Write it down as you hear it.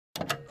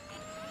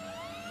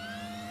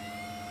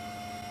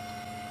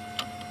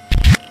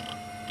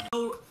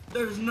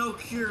there's no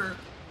cure.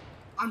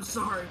 I'm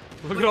sorry.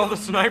 Look at all the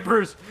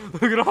snipers.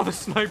 Look at all the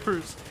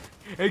snipers.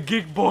 Hey,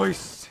 Geek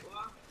Boys.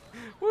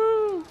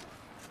 Woo!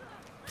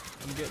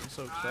 I'm getting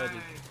so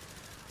excited.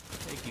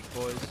 Hey, Geek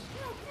Boys.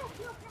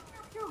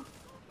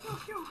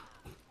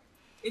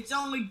 It's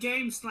only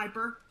game,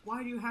 Sniper.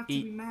 Why do you have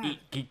to be mad? Eat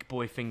Geek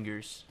Boy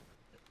fingers.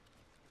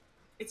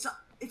 It's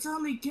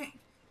only game.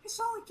 It's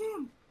only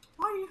game.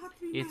 Why do you have to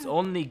be mad? It's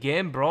only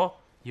game, bro.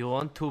 You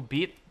want to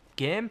beat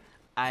game?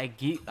 I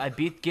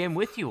beat game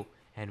with you,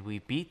 and we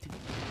beat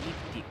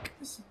Geek.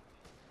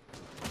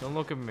 Don't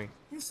look at me.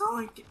 It's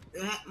only.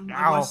 My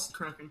Ow. voice is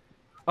cracking.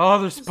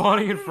 Oh, they're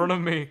spawning in front of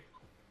me.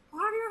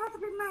 Why do you have to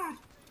be mad?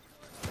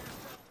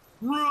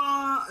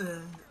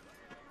 Run!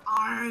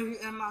 I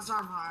am a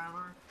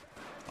survivor.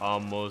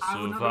 I'm a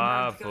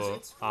survivor.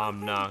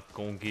 I'm not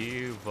gonna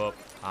give up.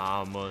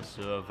 I'm a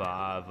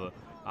survivor.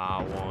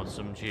 I want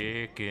some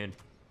chicken.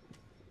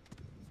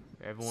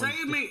 Everyone,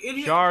 Save me,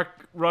 idiot!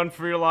 Shark, run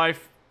for your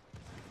life.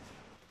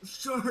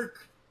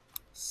 Shark,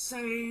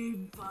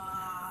 save.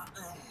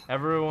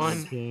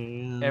 Everyone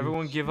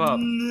give up.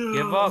 No.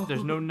 Give up.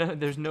 There's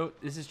no.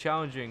 This is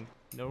challenging.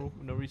 No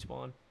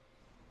respawn.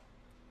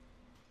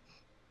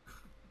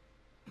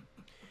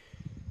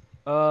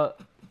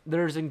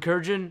 There's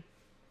incursion,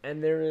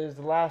 and there is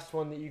the last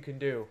one that you can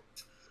do.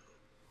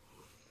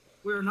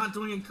 We're not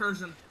doing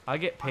incursion. I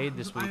get paid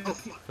this week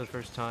for the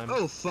first time.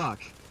 Oh fuck!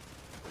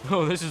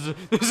 Oh, this is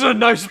a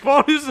nice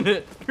spawn, isn't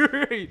it?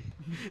 Great.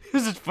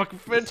 This is fucking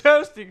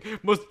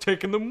fantastic. Must have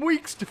taken them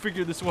weeks to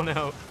figure this one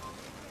out.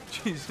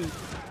 Jesus.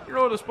 You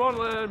know what? To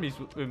spawn enemies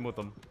in with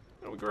them.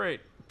 That'll be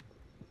great.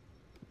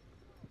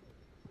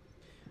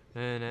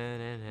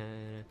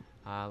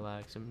 I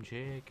like some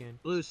chicken.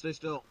 Blue, stay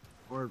still.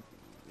 Or,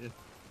 yeah.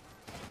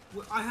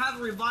 I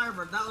have a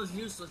reviver. That was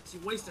useless. You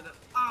wasted it.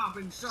 Ah,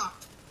 being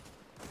shocked.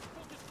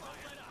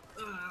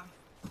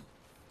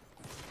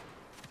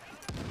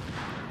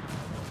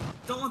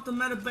 Don't let the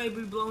meta bay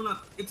be blown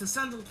up. It's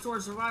essential to our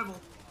survival.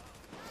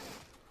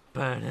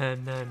 I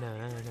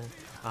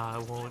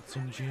want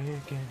some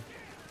chicken.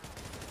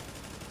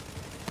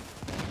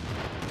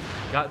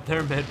 Got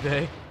their med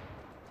bay.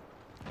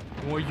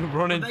 What you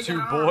running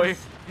to, boy?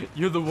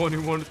 You're the one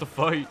who wanted to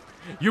fight.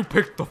 You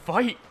picked the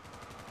fight.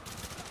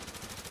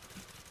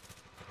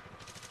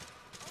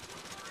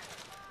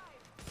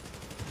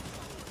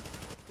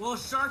 Well,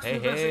 Shark's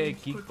hey,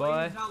 Geek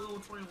Boy. He's now level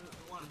 21.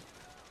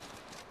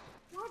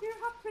 Why do you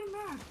have to be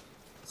mad?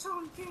 It's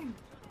all in game.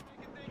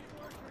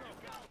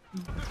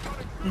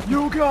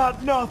 You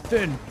got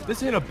nothing.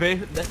 This ain't a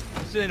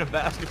this ain't a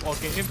basketball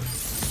game.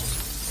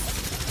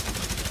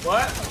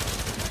 What?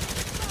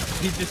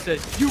 He just said,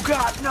 "You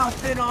got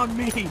nothing on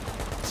me."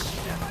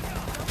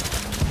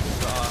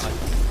 God.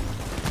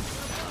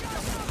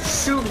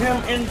 Shoot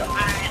him in the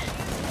eye.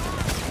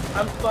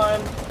 I'm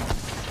fine.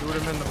 Shoot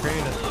him in the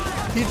penis.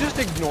 He just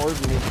ignored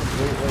me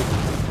completely.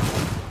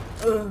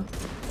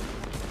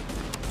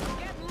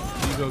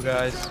 You go,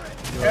 guys.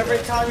 Every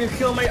time you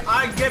kill me,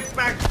 I get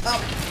back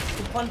up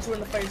to punch you in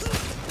the face.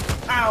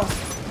 Ow!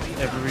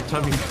 Every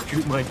time you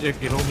shoot my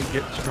dick, it only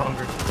gets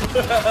stronger.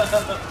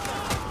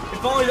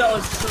 If only that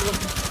was true.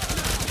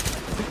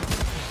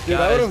 Dude,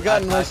 I would have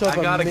gotten myself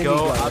I gotta a mini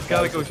go. gun I've if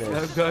gotta that go. was the case.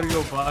 I've gotta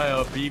go buy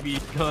a BB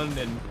gun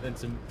and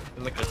some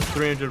like a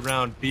 300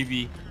 round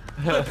BB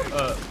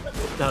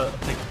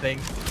thing.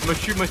 I'm gonna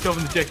shoot myself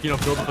in the dick. You know,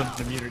 build up an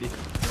immunity.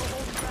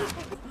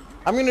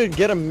 I'm gonna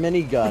get a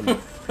minigun.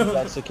 If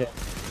that's the case.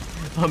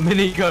 A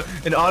minigun,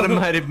 an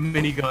automatic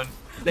minigun.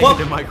 Well,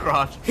 In my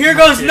crotch. Here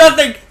goes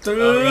nothing!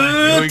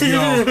 Alright, here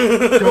we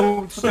go.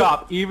 Don't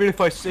stop. Even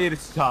if I say to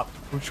stop,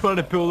 we're trying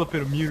to build up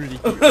an immunity.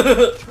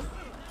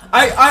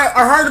 I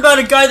heard about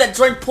a guy that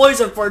drank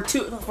poison for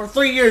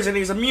 3 years and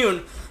he's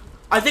immune.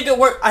 I think it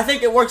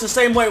works the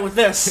same way with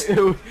this.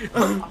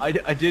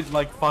 I did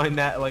like find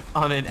that like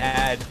on an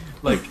ad,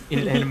 like in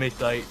an anime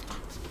site.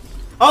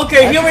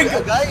 Okay, here we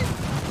go.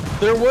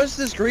 There was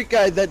this Greek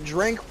guy that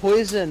drank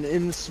poison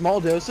in small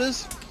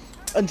doses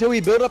until he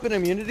built up an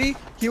immunity.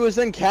 He was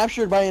then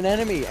captured by an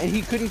enemy and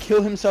he couldn't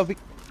kill himself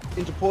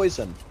into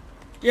poison.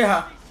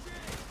 Yeah.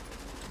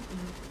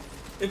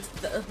 I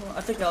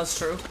think that was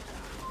true.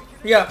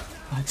 Yeah.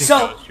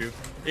 So,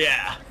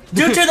 Yeah.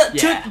 due to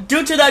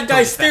that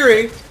guy's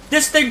theory,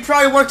 this thing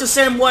probably works the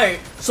same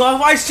way. So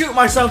if I shoot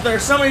myself there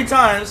so many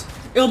times,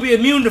 it'll be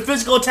immune to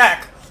physical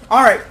attack.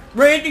 All right,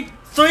 ready?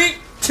 3,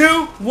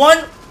 2,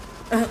 1.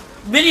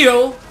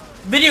 Video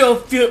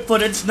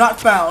footage not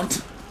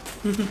found.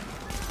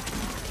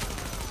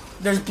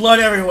 There's blood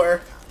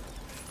everywhere.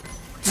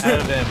 Out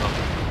of ammo.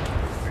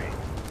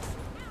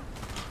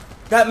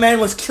 That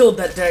man was killed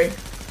that day.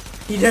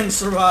 He didn't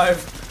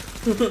survive.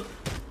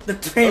 The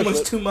pain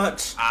was too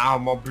much.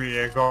 I'm a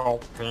big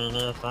old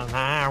penis and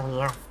I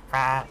will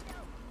fight.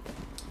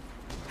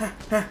 Why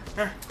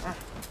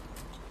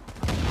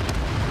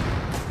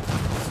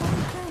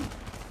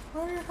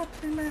do you have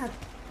to be mad?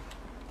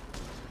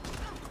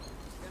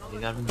 You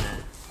gotta be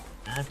mad.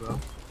 Mad, bro.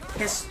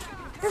 It's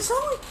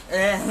only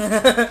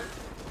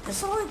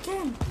That's all I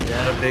can.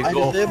 Yeah, a big I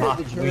old disabled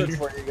the fucking turret wiener.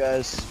 for you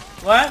guys.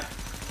 What?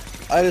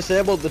 I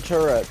disabled the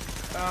turret.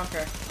 Oh,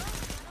 okay.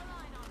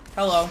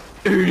 Hello.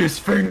 Eat his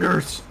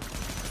fingers.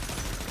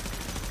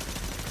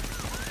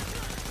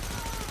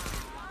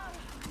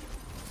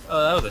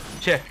 Oh, that was a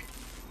chick.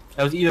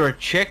 That was either a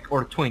chick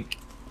or a twink.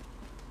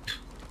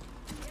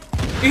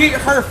 Eat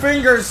her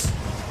fingers.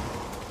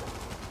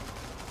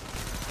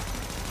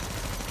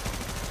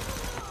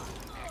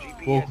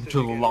 Welcome to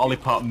the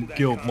Lollipop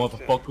Guild,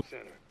 motherfucker.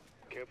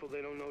 Careful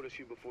they don't notice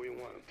you before you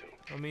want them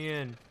to. Let me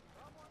in.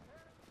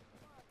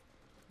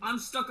 I'm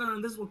stuck on an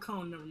invisible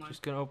cone. Never mind.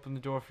 Just gonna open the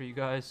door for you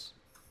guys.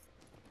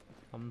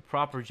 I'm the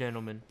proper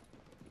gentleman.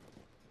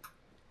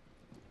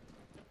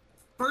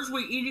 First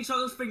we eat each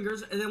other's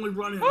fingers and then we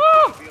run in. Be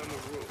on the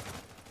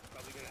roof.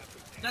 Probably gonna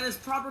have to That is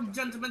proper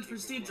gentleman's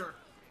procedure.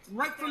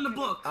 Right from the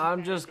book.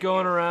 I'm just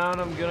going around.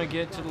 I'm gonna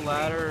get to the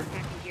ladder.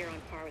 Packing gear on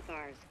par with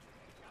ours.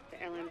 The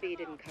LMB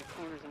didn't cut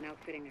corners on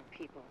outfitting their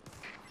people.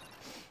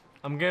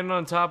 I'm getting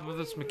on top of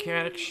this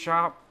mechanic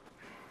shop.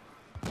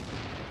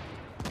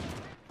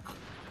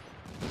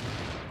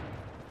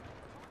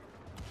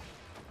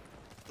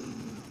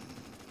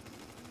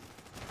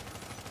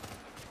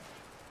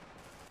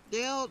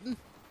 Dalton.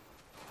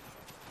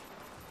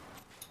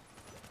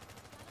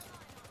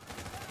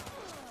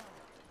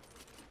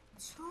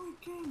 Charlie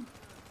King,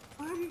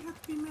 why do you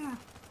have to be mad?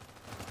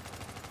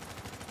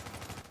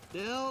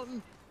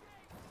 Dalton.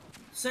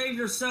 Save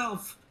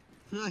yourself.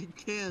 I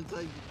can't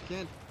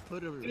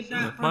put him. Get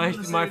that My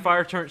person to my save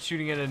fire turret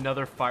shooting at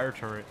another fire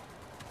turret.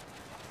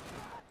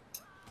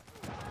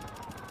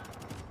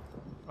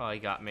 Oh, he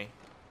got me.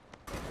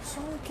 you.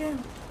 Charlie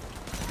King.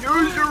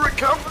 Use your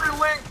recovery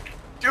link.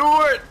 Do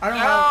it I don't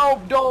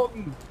now,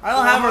 Dalton. I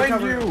don't have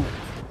Behind recovery. you.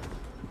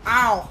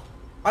 Ow!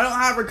 I don't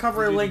have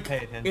recovery You link, didn't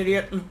pay attention.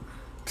 idiot.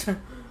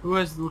 Who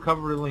has the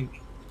recovery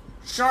link?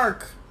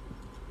 Shark.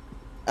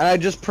 And I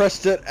just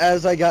pressed it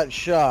as I got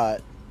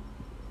shot.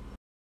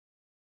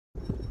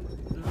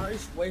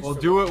 Nice waste. Well,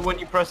 do it when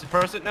you press it.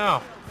 Press it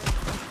now.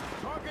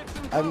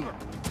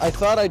 I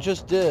thought I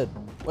just did.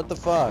 What the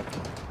fuck?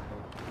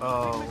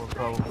 Oh, we're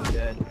probably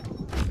dead.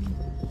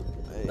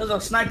 There's a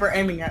sniper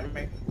aiming at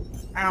me.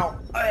 Ow.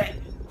 Ugh.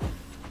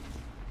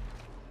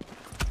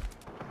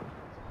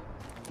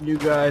 You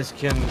guys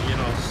can, you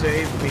know,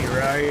 save me,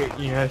 right?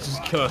 Yeah,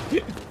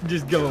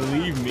 just gonna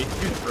leave me,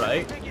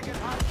 right?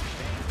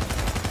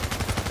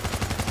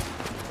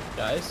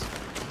 Guys?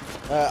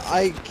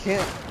 I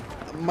can't.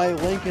 My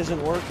link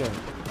isn't working.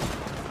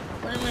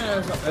 What do you mean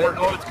there's a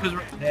Oh, it's because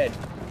we're dead.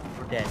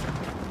 We're dead.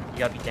 You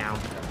gotta be down.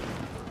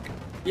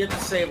 You have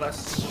to save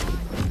us.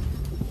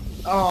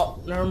 Oh,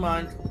 never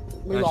mind.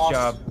 We Nice lost.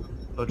 job,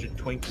 bunch of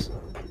twinks.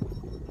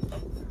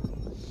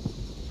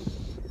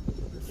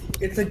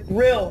 It's a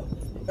grill.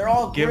 They're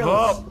all Give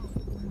grills. up.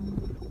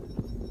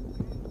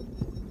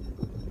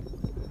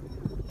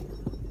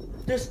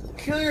 Just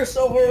kill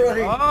yourself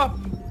already. Up.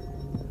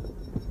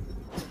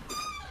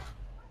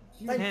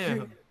 Thank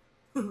Damn.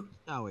 you.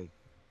 Owie.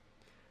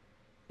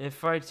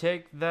 If I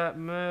take that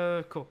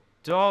medical,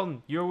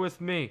 Dalton, you're with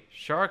me.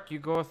 Shark, you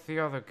go with the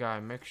other guy.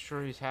 Make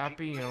sure he's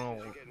happy. You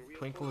know,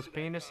 twinkle his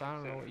penis. I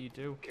don't know what you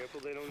do. Careful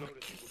they don't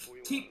notice you before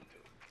you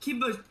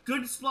Keep a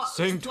good spot.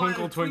 Sing supply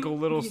twinkle of twinkle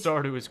little Twinkies,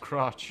 star to his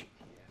crotch.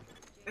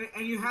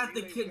 and you have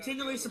to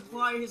continually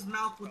supply his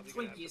mouth with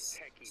Twinkies,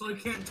 so he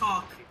can't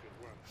talk.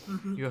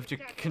 You have to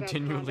Talk about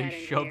continually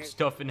combat shove engineers.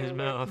 stuff in his Their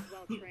mouth. work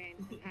is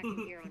well-trained,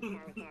 packing gear on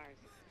par with ours.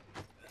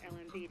 The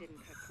LMB didn't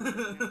cut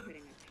corners on outfitting their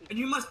people. And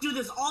you must do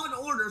this all in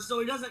order, so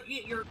he doesn't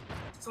eat your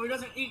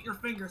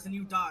fingers and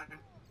you die.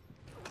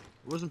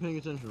 Wasn't paying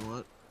attention.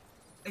 What?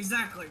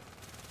 Exactly.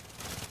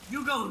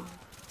 You go.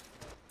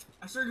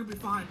 I'm sure you'll be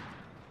fine.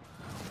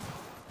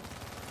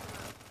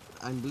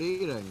 I'm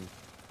bleeding.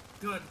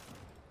 Good.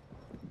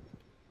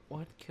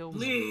 What killed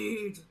me?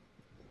 Bleed.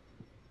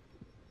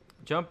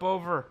 Jump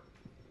over.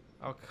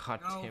 Oh god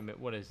No. damn it!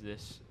 What is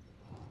this?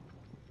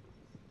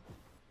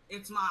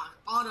 It's my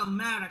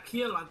automatic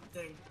healing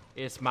thing.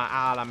 It's my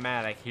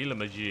automatic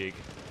healing-a-jig.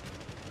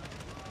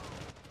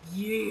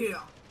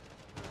 Yeah.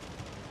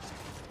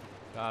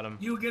 Got him.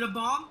 You get a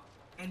bomb,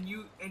 and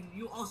you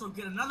also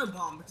get another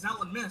bomb because that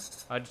one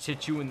missed. I just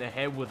hit you in the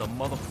head with a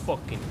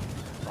motherfucking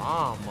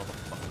bomb,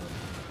 motherfucker.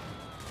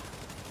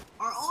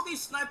 Are all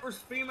these snipers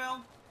female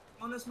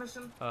on this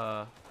mission?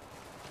 I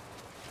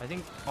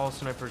think all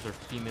snipers are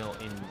female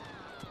in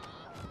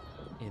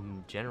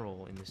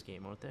general in this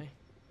game, aren't they?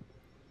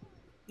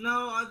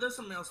 No, there's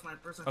some male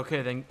snipers. I think.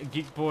 Okay, then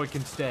Geek Boy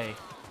can stay.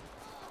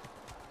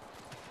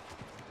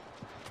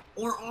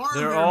 Or are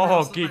They're there all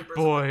male Geek snipers?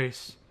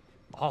 Boys.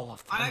 All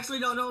of them. I actually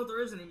don't know if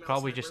there is any male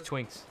Probably just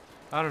snipers.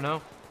 twinks. I don't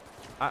know.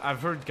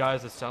 I've heard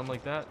guys that sound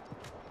like that.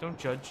 Don't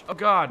judge. Oh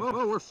god.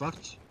 Whoa, we're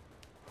fucked.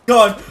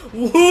 God,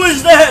 who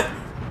is that?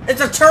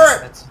 It's a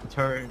turret. That's a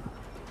turret.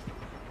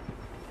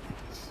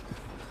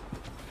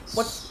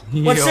 What's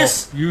Yo,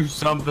 this? Use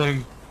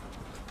something.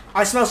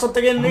 I smell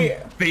something in the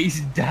air.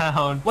 Face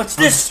down. What's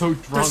I'm this? so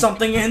drunk. There's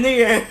something in the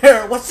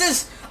air. What's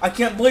this? I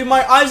can't believe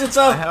my eyes. It's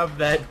I a. have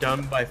that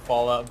done by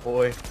Fallout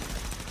Boy.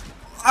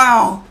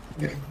 Ow.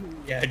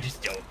 Yeah,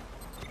 just don't.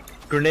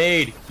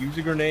 Grenade. Use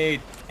a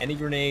grenade. Any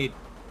grenade.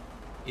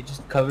 It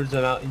just covers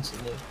them out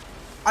instantly.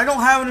 I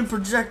don't have any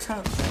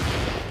projectiles.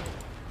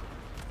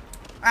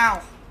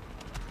 Ow.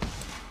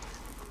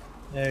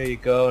 There you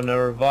go. Now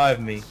revive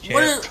me, champ.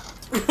 What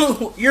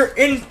is... You're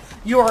in...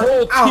 You are...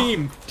 Whole Ow.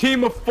 team.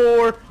 Team of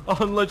 4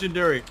 on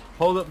Legendary.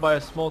 Hold up by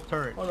a small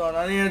turret. Hold on,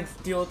 I need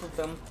to deal with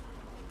them.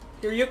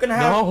 Here, you can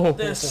have No.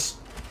 this.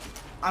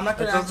 I'm not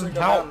gonna That actually doesn't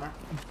go help. down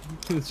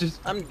there.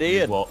 I'm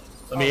dead. Well,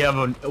 let me have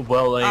a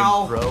well-aimed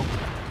Ow. throw.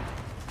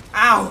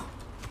 Ow!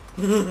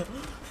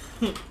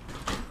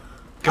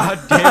 God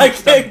I damn it,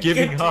 stop can't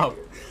giving get up.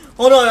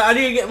 Hold on, I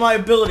need to get my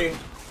ability.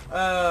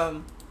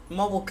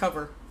 Mobile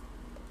cover.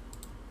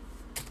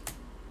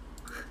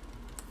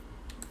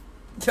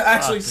 To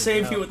actually Fucking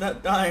save hell. you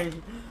without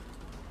dying.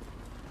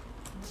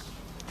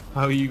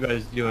 How are you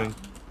guys doing?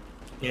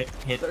 They're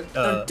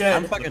dead.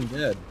 I'm fucking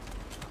dead.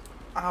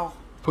 Ow.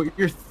 Put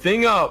your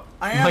thing up.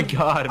 I am. My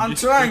God, I'm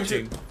just trying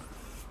twitching. to.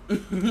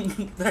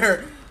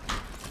 There.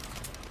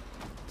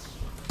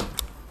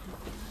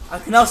 I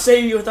can now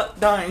save you without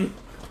dying.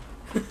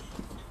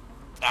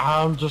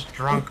 I'm just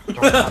drunk.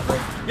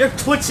 You're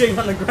twitching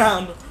on the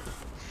ground.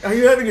 Are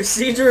you having a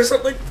seizure or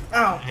something?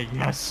 Ow.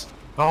 Yes.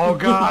 Oh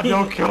God,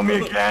 don't kill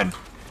me again.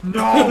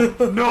 No,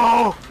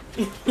 no.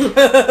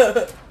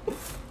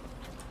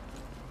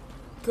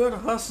 Good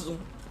hustle.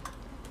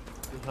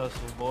 Good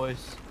hustle,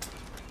 boys.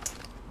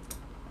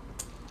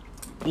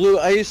 Blue,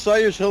 I saw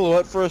your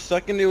silhouette for a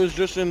second. It was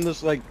just in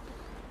this like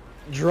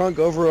drunk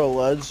over a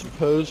ledge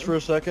pose for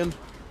a second.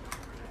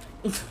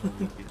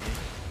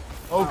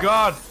 Oh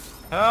God,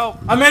 help.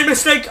 I made a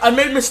mistake. I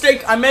made a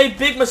mistake. I made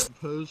big mistake.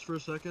 Pose for a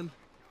second.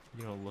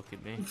 You don't look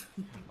at me.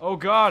 Oh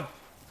God,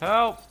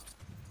 help.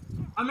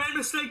 I made a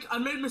mistake. I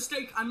made a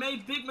mistake. I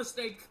made big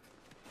mistake.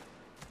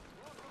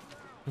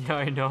 Yeah,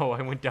 I know.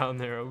 I went down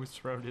there. I was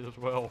surrounded as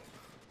well.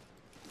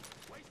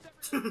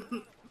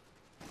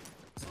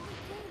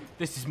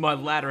 This is my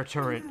ladder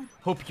turret.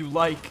 Hope you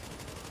like.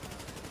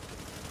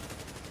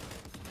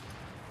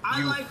 I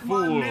You like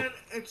fool. my man.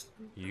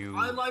 You.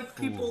 I like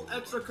people fool.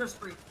 extra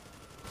crispy.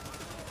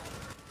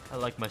 I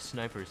like my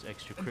snipers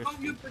extra And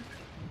crispy.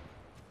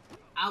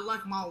 I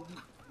like my.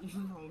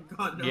 Oh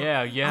God, no.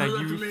 Yeah, yeah, I love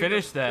to you make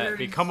finish a that. very-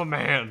 Become a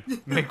man.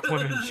 Make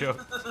women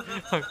jokes.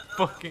 I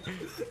fucking.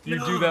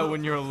 You do that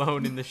when you're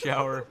alone in the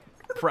shower.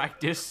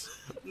 Practice.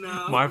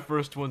 No. My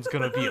first one's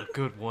gonna be a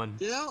good one.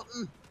 Yeah.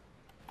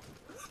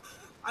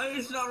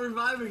 It's not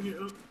reviving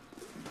you.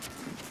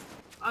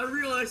 I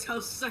realized how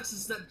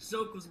sexist that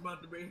joke was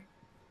about to be,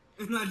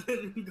 and I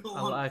didn't go I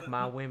on. like with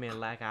my it. women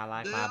like I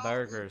like my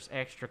burgers,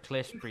 extra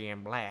crispy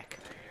and black.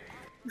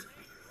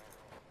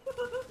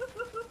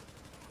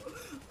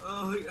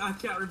 Oh, I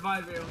can't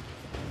revive you.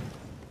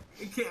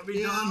 It can't be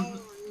Yeah.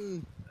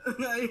 done.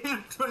 I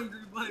am trying to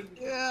revive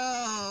you.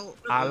 Yeah.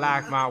 I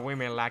like my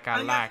women like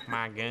I like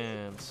my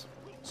guns.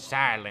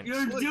 Silence.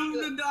 You're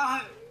doomed to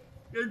die.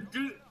 You're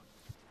doomed.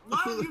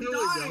 Why are Here you we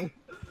go. dying?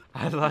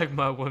 I like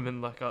my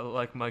women like I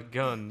like my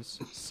guns.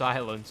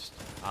 Silenced.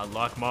 I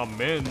like my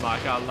men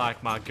like I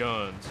like my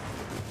guns.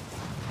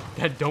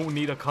 That don't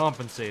need a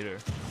compensator.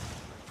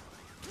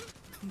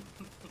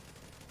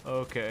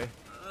 Okay.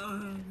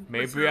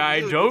 Maybe I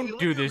Dude, if don't you like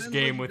do your this men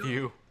game like with you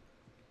you.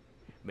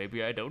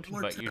 Maybe I don't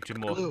invite you to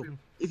more. Blue,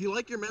 if you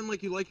like your men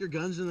like you like your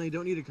guns and they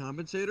don't need a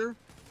compensator,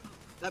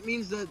 that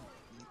means that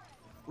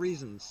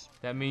reasons.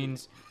 That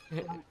means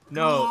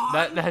no.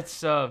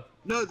 That's No,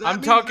 that I'm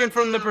means talking that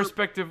from the they are-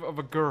 perspective of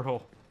a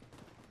girl.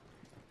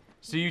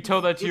 So you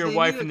tell that to If your they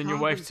wife, need a and then your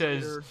wife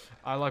says, compensator-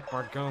 "I like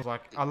my guns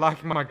like I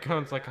like my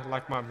guns like I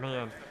like my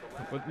man."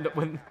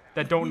 When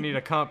that don't need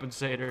a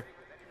compensator.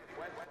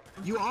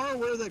 You are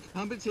aware that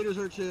compensators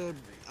are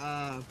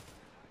to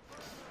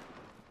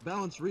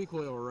balance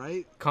recoil,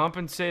 right?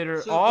 Compensator So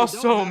if they don't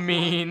also have one-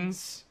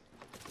 means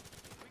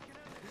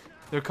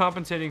they're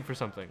compensating for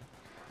something.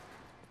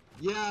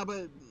 Yeah,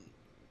 but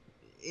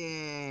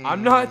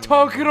I'm not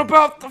talking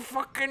about the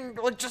fucking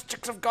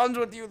logistics of guns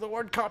with you. The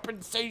word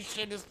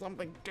compensation is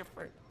something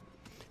different.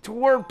 It's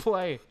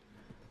wordplay.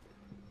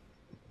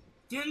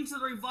 Get into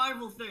the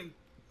revival thing.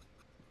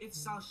 It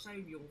shall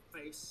save your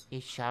face.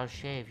 It shall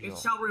shave you. It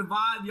shall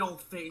revive your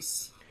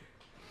face.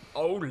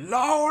 Oh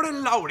lordy,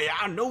 lordy!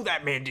 I know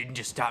that man didn't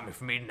just stop me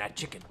from eating that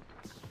chicken.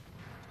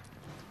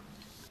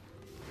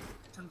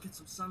 Time to get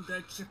some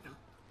sun-dried chicken.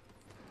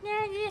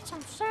 Yeah, get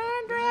some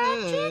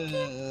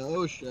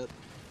Oh shit.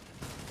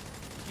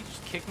 He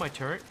just kicked my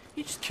turret.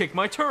 He just kicked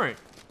my turret.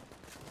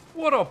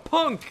 What a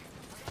punk!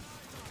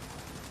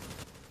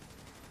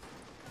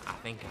 I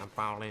think I'm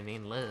falling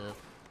in love.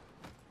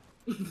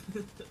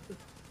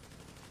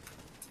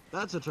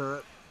 That's a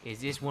turret. Is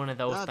this one of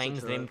those That's a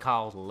things them turret.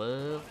 called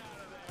love?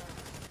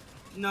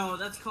 No,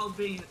 that's called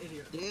being an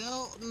idiot.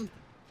 Dalton.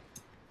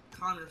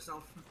 Calm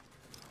yourself.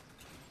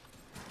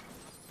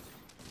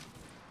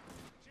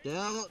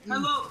 Dalton.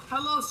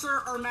 Hello,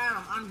 sir or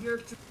madam. I'm here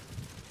to.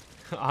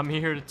 I'm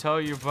here to tell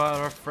you about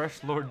our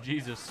fresh Lord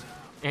Jesus.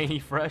 Ain't he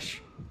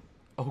fresh?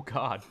 Oh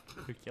God,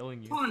 they're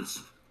killing you. Punch!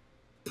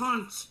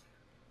 Punch!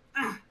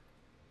 Ah.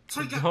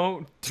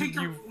 Don't,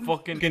 you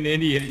fucking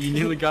idiot. You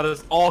nearly got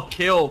us all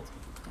killed.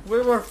 We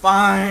were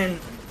fine.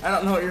 I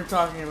don't know what you're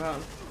talking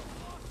about.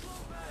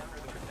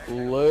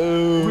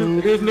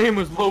 Load. His name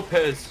was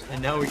Lopez,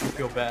 and now we can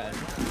feel bad.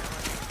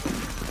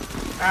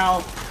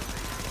 Ow.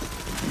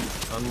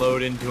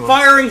 Unload into him.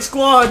 Firing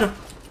squad!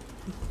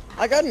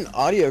 I got an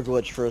audio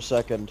glitch for a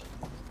second.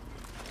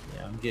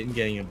 Yeah, I'm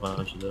getting a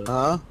bunch of those.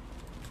 Huh?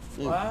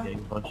 What? I'm getting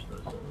a bunch of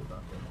those.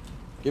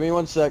 Give me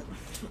 1 sec.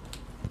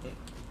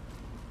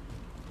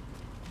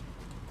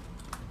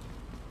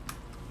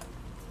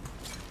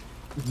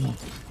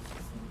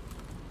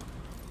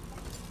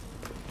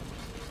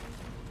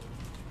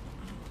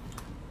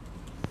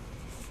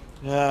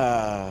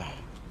 Ah,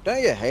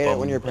 don't you hate it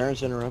when your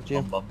parents interrupt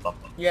you?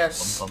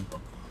 Yes.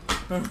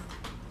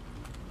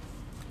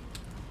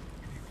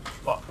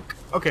 Fuck.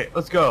 Okay,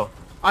 let's go.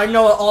 I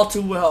know it all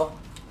too well.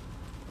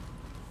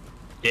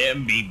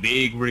 Them be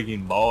big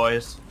rigging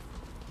boys.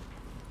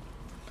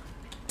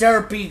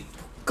 There be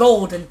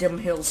gold in them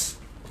hills.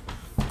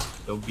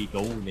 Don't be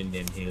gold in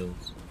them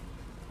hills.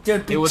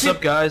 There'd be Hey, what's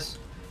up, guys?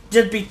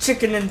 There'd be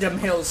chicken in them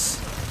hills.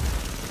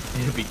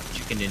 There'll be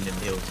chicken in them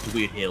hills. The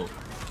weird hill.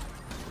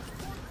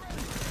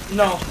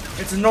 No,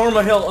 it's a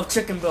normal hill of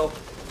Chickenville.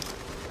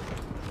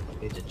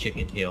 It's a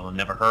chicken hill. I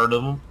never heard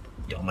of them.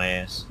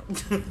 Dumbass.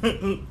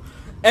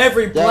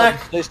 Every Yeah,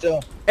 black, stay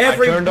still.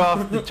 every I turned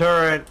off the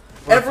turret.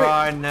 We're Every-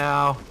 fine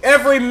now.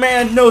 every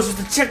man knows it's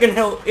a chicken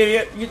hill,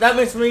 idiot. That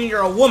must mean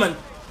you're a woman.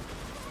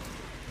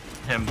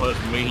 That must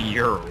mean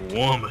you're a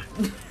woman.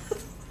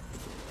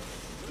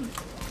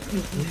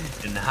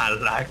 And I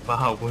like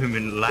my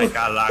women like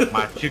I like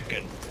my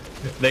chicken.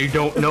 They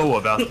don't know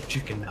about the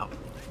chicken now.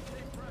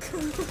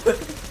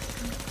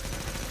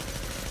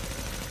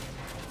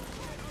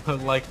 I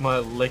like my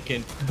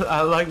licking.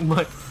 I like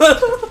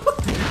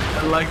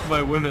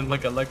my women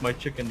like I like my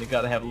chicken. They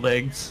gotta have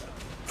legs.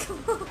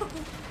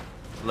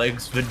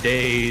 Legs for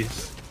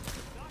days.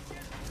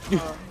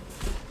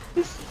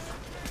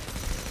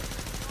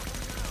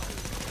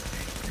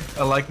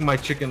 I like my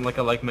chicken like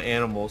I like my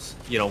animals.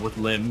 You know, with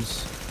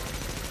limbs.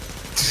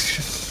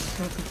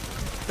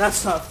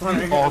 That's not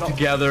funny. at All all.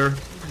 together,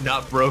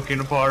 not broken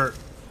apart,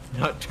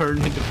 not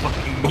turned into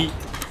fucking meat.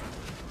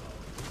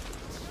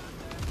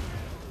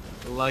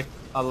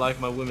 I like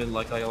my women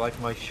like I like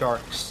my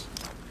sharks.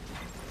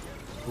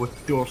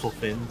 With dorsal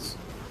fins.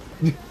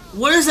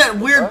 What is that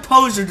weird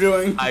pose you're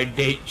doing? I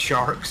date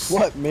sharks.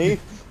 What, me?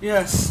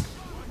 Yes.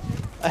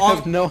 I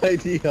have no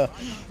idea.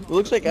 It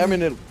looks like I'm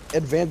in an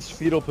advanced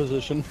fetal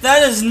position.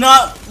 That does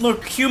not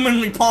look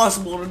humanly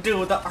possible to do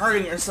without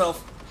hurting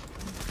yourself.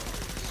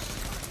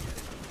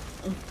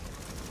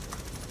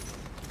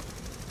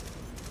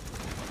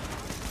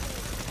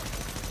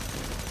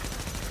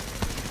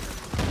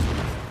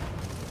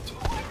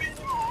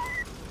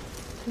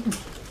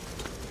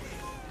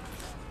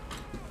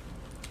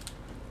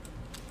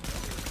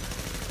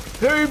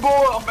 Hey boy,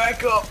 I'm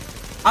back up.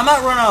 I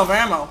might run out of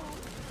ammo.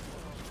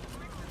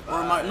 Or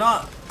I might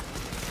not.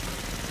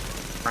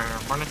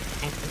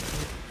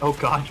 Oh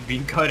god, you're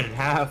being cut in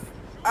half.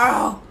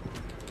 Ow!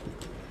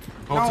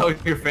 I'll No.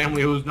 tell your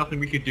family there was nothing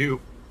we could do.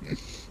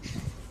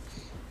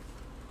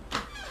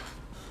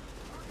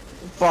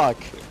 Fuck.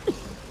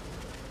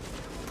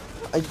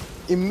 I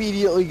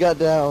immediately got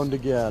downed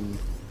again.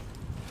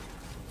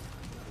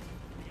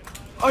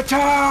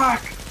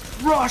 Attack!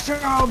 Rush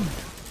him!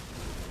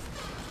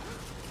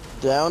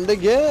 Downed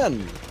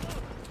again.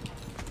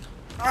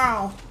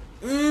 Ow!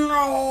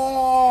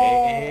 No!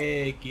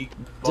 Hey, geek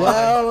butt.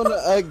 Down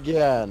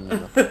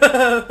again.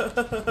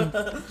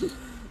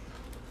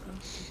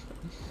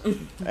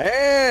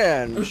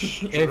 And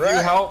If you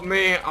help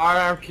me,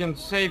 I can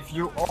save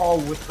you all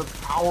with the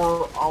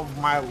power of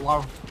my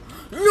love.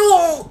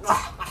 No!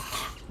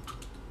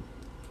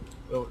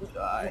 Don't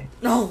die.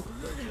 No!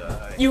 Don't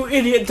die. You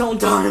idiot, don't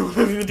die,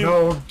 whatever you do.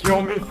 No,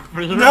 kill me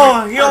first.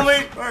 No, heal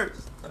me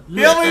first.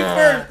 Heal me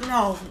Yeah. first.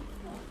 No.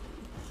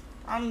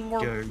 I'm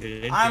better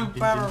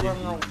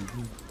than no.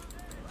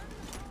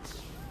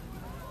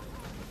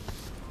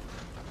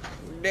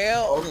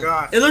 Oh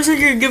god. It looks like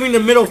you're giving the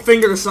middle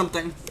finger to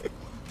something.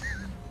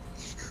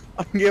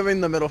 I'm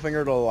giving the middle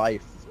finger to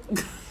life.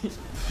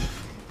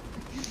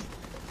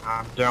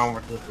 I'm done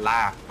with this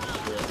life.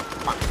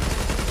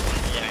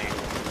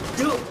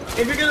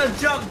 If you're gonna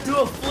jump, do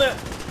a flip.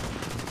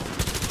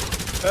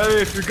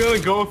 Hey, if you're gonna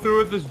go through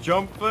with this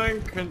jump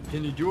thing, can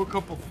you do a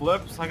couple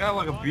flips? I got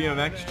like a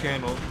BMX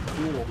channel.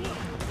 Cool.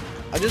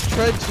 I just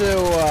tried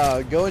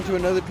to go into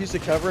another piece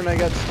of cover and I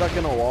got stuck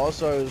in a wall,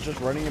 so I was just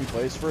running in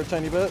place for a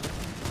tiny bit.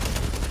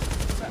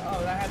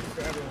 Oh, that happens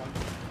for everyone.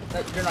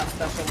 You're not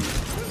special.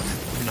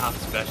 You're not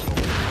special.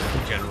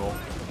 In general,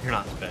 you're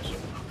not special.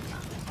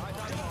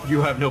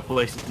 You have no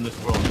place in this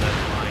world, and that's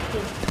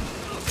fine.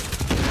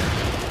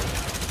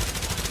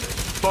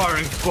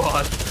 Firing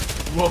squad!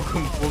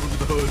 Welcome to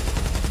the hood.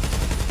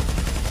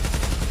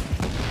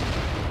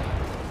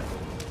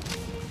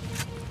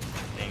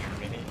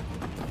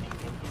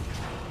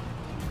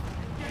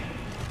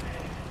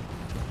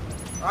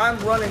 I'm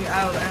running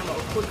out of ammo.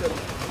 Quicker.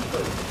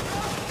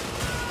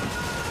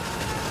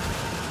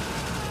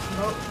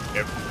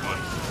 Everyone,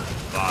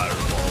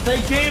 fireball.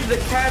 They gave the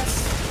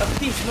cats a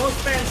piece most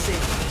fancy,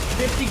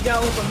 50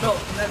 gallons of milk,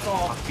 and that's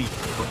all. A feet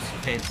looks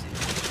fancy.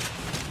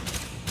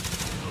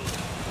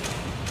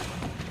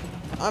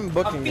 I'm A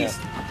booking it.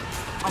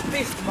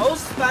 piece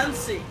most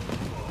fancy.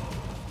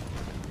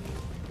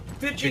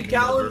 50 Chicken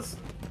gallons.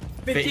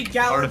 50 Fake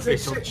gallons of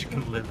artificial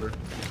chicken. chicken liver.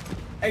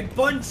 A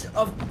bunch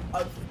of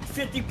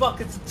 50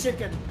 buckets of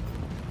chicken.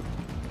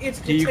 It's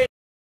Do you- contained.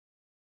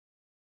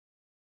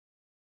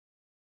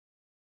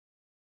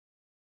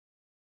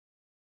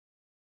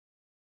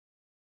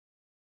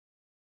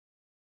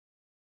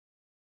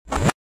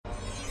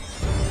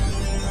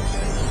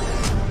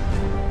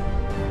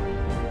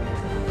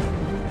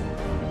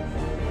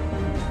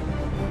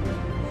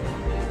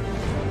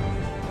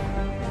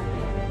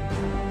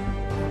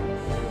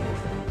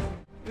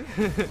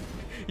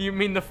 You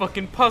mean the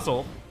fucking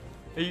puzzle?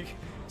 Are you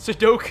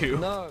Sudoku?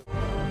 No.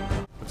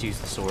 Let's use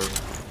the sword.